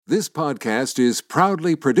This podcast is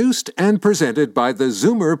proudly produced and presented by the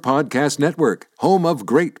Zoomer Podcast Network, home of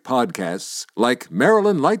great podcasts like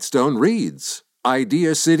Marilyn Lightstone Reads,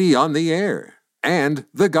 Idea City on the Air, and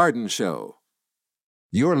The Garden Show.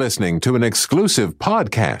 You're listening to an exclusive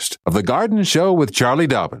podcast of The Garden Show with Charlie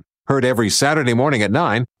Dobbin, heard every Saturday morning at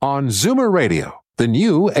 9 on Zoomer Radio, the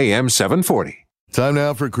new AM 740. Time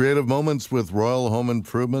now for Creative Moments with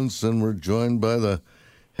Royal-Home-Improvements, and we're joined by the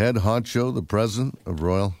head honcho, the president of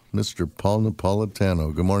Royal, Mr. Paul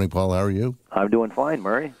Napolitano. Good morning, Paul. How are you? I'm doing fine,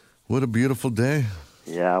 Murray. What a beautiful day.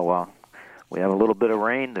 Yeah, well, we have a little bit of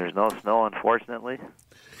rain. There's no snow, unfortunately.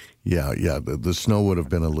 Yeah. The snow would have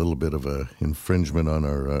been a little bit of a infringement on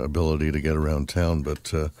our ability to get around town, but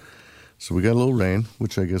so we got a little rain,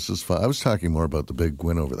 which I guess is fine. I was talking more about the big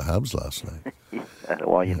win over the Habs last night.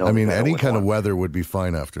 Well, you know, I mean, any kind of weather would be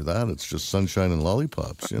fine after that. It's just sunshine and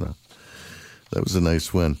lollipops, you know. That was a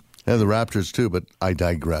nice win. And the Raptors, too, but I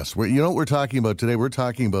digress. You know what we're talking about today? We're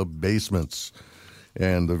talking about basements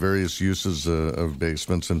and the various uses of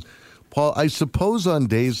basements. And, Paul, I suppose on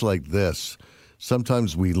days like this,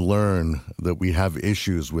 sometimes we learn that we have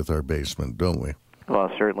issues with our basement, don't we? Well,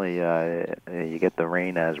 certainly you get the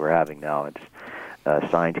rain as we're having now.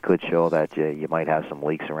 It's signs could show that you might have some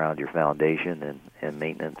leaks around your foundation, and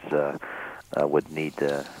maintenance would need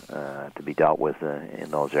to be dealt with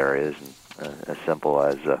in those areas. And, as simple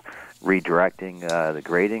as redirecting the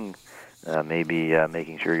grading, maybe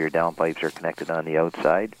making sure your downpipes are connected on the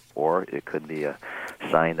outside, or it could be a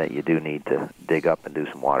sign that you do need to dig up and do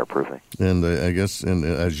some waterproofing. And I guess,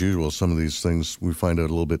 as usual, some of these things we find out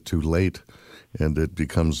a little bit too late, and it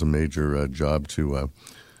becomes a major job to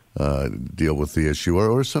deal with the issue.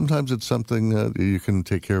 Or sometimes it's something that you can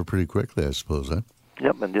take care of pretty quickly, I suppose, huh?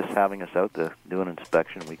 Yep, and just having us out to do an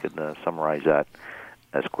inspection, we could summarize that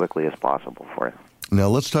as quickly as possible for you. Now,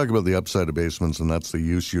 let's talk about the upside of basements, and that's the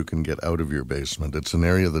use you can get out of your basement. It's an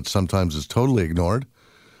area that sometimes is totally ignored,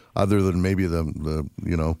 other than maybe the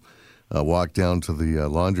walk down to the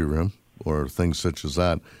laundry room or things such as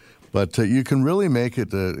that. But you can really make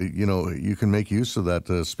it, you can make use of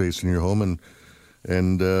that space in your home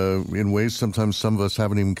and in ways sometimes some of us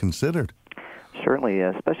haven't even considered. Certainly,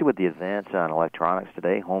 especially with the advance on electronics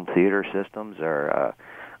today, home theater systems are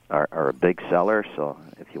a big seller. So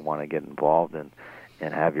if you want to get involved and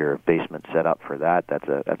have your basement set up for that,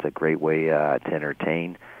 that's a great way to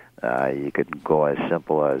entertain. You could go as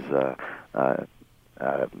simple as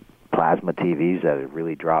plasma TVs that have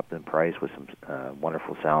really dropped in price with some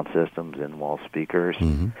wonderful sound systems, in-wall speakers,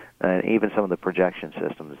 and even some of the projection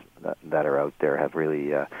systems that are out there have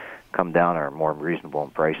really come down or are more reasonable in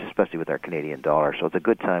price, especially with our Canadian dollar. So it's a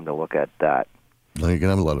good time to look at that. Well, you can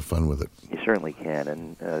have a lot of fun with it. You certainly can,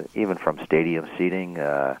 and even from stadium seating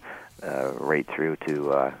right through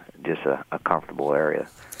to just a comfortable area.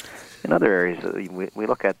 In other areas, we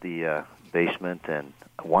look at the basement, and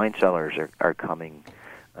wine cellars are coming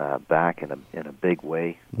back in a big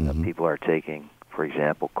way. People are taking, for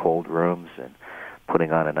example, cold rooms and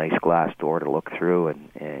putting on a nice glass door to look through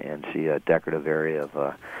and see a decorative area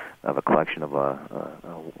of a collection of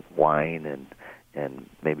wine and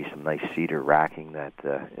maybe some nice cedar racking that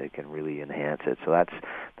it can really enhance it. So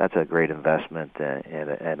that's a great investment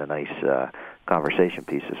and a nice conversation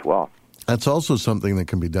piece as well. That's also something that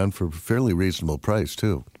can be done for a fairly reasonable price,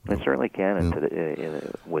 too. It certainly can.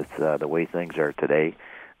 With the way things are today,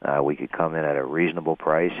 we could come in at a reasonable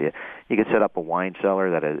price. You could set up a wine cellar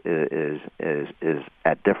that is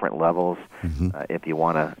at different levels. If you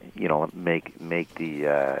want to, make the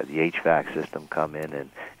HVAC system come in and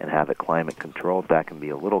have it climate controlled, that can be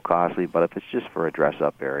a little costly. But if it's just for a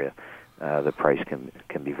dress-up area, the price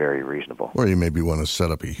can be very reasonable. Or you maybe want to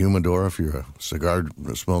set up a humidor if you're a cigar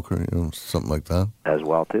smoker, something like that. As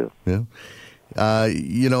well, too. Yeah.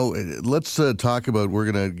 Let's talk about,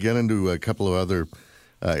 we're going to get into a couple of other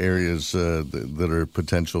areas that are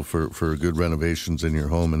potential for good renovations in your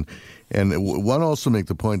home. And one also make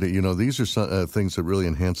the point that, these are some, things that really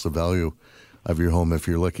enhance the value of your home if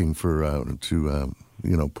you're looking for to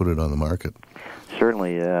put it on the market.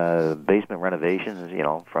 Certainly, basement renovations,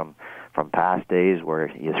 from past days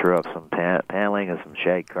where you throw up some paneling and some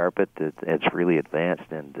shag carpet, it's really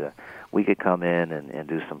advanced, and we could come in and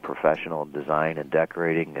do some professional design and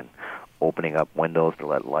decorating and opening up windows to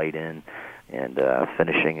let light in, and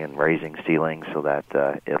finishing and raising ceilings so that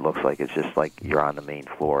it looks like it's just like you're on the main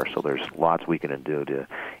floor. So there's lots we can do to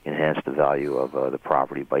enhance the value of the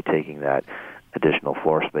property by taking that additional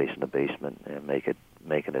floor space in the basement and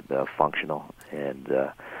making it functional and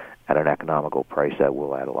at an economical price that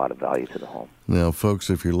will add a lot of value to the home. Now, folks,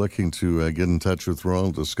 if you're looking to get in touch with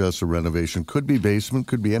Royal, discuss a renovation, could be basement,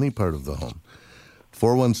 could be any part of the home.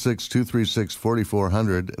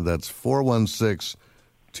 416-236-4400. That's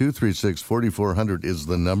 416-236-4400 is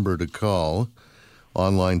the number to call.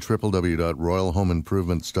 Online,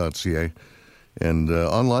 www.royalhomeimprovements.ca. And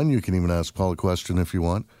online, you can even ask Paul a question if you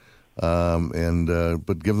want.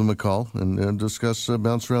 But give them a call and discuss,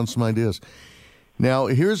 bounce around some ideas. Now,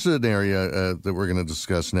 here's an area that we're going to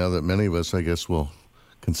discuss now that many of us, I guess, will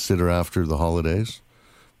consider after the holidays.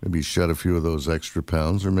 Maybe shed a few of those extra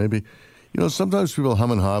pounds, or maybe, sometimes people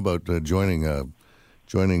hum and haw about joining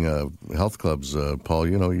health clubs. Paul,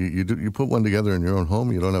 you put one together in your own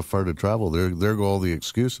home. You don't have far to travel. There go all the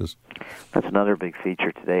excuses. That's another big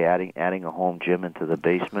feature today. Adding a home gym into the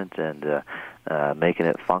basement and making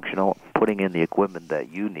it functional, putting in the equipment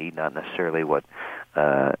that you need, not necessarily what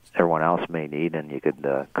everyone else may need, and you could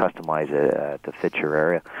customize it to fit your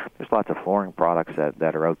area. There's lots of flooring products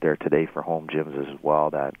that are out there today for home gyms as well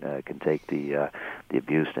that can take the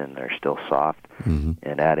abuse and they're still soft. Mm-hmm.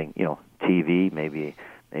 And adding, TV, maybe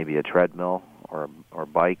a treadmill or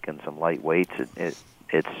bike and some light weights. It's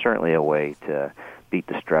certainly a way to beat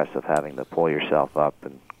the stress of having to pull yourself up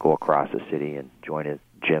and go across the city and join a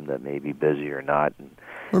gym that may be busy or not.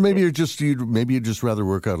 Or maybe you'd just rather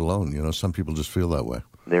work out alone. Some people just feel that way.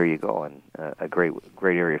 There you go, and a great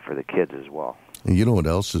area for the kids as well. And you know what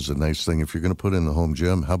else is a nice thing? If you're going to put in the home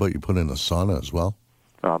gym, how about you put in a sauna as well?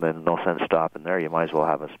 Well, then no sense stopping there. You might as well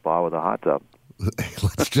have a spa with a hot tub.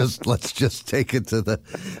 let's just take it to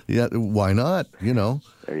why not?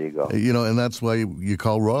 There you go. And that's why you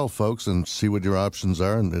call Royal, folks, and see what your options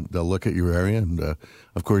are, and they'll look at your area, and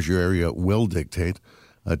of course your area will dictate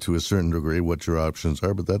to a certain degree what your options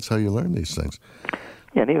are, but that's how you learn these things.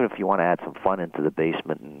 Yeah, and even if you want to add some fun into the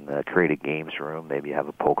basement and create a games room, maybe you have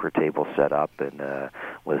a poker table set up and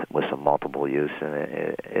with some multiple use, and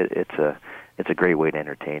it's a great way to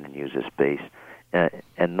entertain and use this space.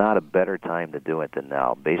 And not a better time to do it than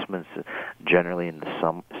now. Basements generally in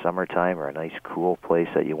the summertime are a nice cool place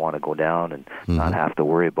that you want to go down and not have to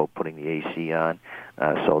worry about putting the AC on.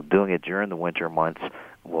 So doing it during the winter months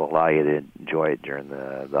will allow you to enjoy it during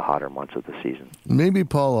the hotter months of the season. Maybe,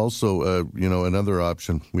 Paul, also, another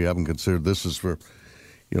option we haven't considered. This is for,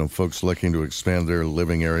 folks looking to expand their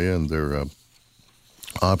living area and their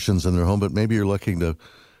options in their home, but maybe you're looking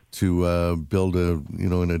to build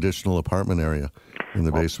an additional apartment area in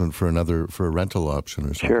the basement for a rental option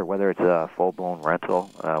or something. Sure, whether it's a full-blown rental,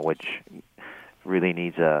 which really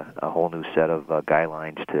needs a whole new set of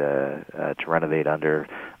guidelines to renovate under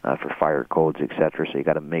for fire codes, etc. So you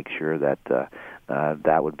got to make sure that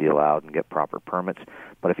that would be allowed and get proper permits.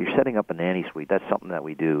 But if you're setting up a nanny suite, that's something that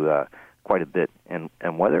we do quite a bit, and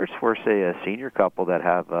whether it's for, say, a senior couple that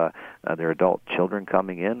have their adult children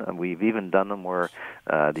coming in, and we've even done them where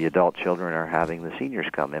the adult children are having the seniors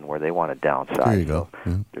come in where they want to downsize. There you go.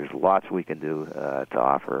 So there's lots we can do to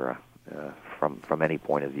offer from any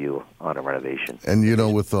point of view on a renovation. And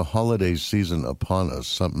with the holiday season upon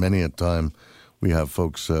us, many a time we have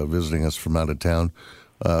folks visiting us from out of town.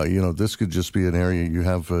 This could just be an area you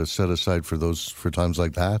have set aside for times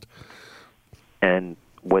like that. And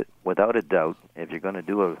without a doubt, if you're going to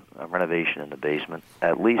do a renovation in the basement,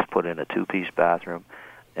 at least put in a two-piece bathroom,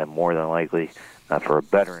 and more than likely, for a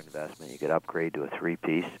better investment, you could upgrade to a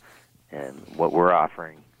three-piece. And what we're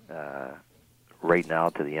offering right now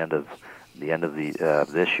to the end of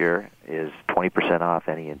this year is 20% off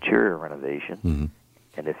any interior renovation. Mm-hmm.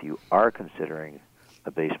 And if you are considering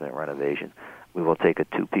a basement renovation, we will take a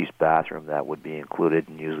two-piece bathroom that would be included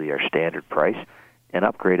in usually our standard price and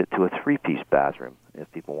upgrade it to a three-piece bathroom if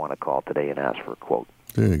people want to call today and ask for a quote.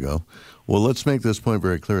 There you go. Well, let's make this point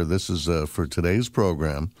very clear. This is for today's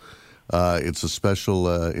program. It's a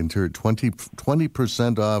special interior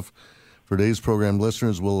 20% off for today's program.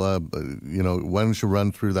 Listeners will, why don't you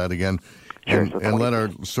run through that again? Sure, and let our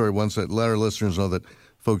listeners know that,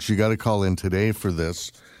 folks, you got to call in today for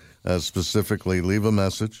this. Specifically, leave a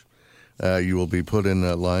message. You will be put in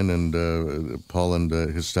line, and Paul and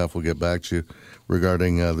his staff will get back to you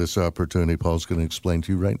regarding this opportunity Paul's going to explain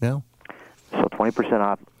to you right now. So 20%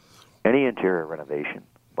 off any interior renovation.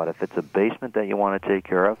 But if it's a basement that you want to take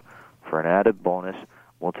care of, for an added bonus,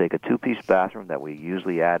 we'll take a two-piece bathroom that we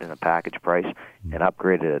usually add in a package price and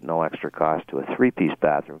upgrade it at no extra cost to a three-piece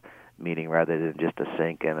bathroom, meaning rather than just a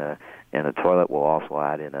sink and a toilet, we'll also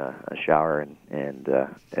add in a shower, and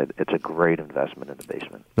it's a great investment in the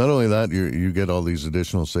basement. Not only that, you get all these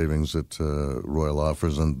additional savings that Royal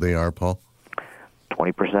offers, and they are, Paul?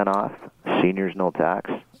 20% off, seniors no tax,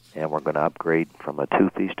 and we're going to upgrade from a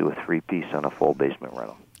two-piece to a three-piece on a full basement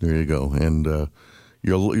rental. There you go. And,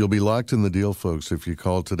 You'll be locked in the deal, folks, if you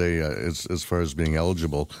call today as far as being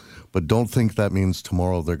eligible. But don't think that means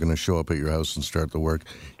tomorrow they're going to show up at your house and start the work.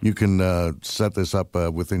 You can set this up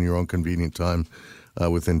within your own convenient time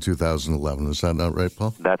within 2011. Is that not right,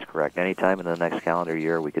 Paul? That's correct. Anytime in the next calendar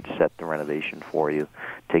year, we could set the renovation for you.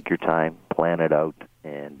 Take your time, plan it out,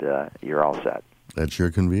 and you're all set. At your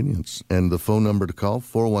convenience. And the phone number to call,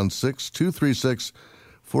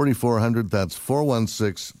 416-236-4400. That's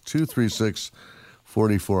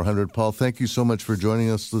 416-236-4400. Paul, thank you so much for joining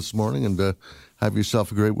us this morning, and have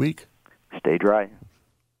yourself a great week. Stay dry.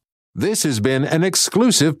 This has been an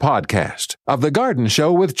exclusive podcast of The Garden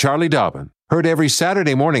Show with Charlie Dobbin. Heard every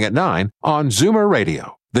Saturday morning at 9 on Zoomer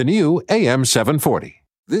Radio, the new AM 740.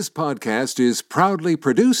 This podcast is proudly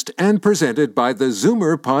produced and presented by the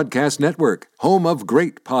Zoomer Podcast Network, home of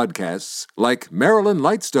great podcasts like Marilyn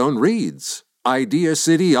Lightstone Reads, Idea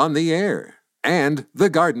City on the Air, and The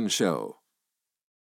Garden Show.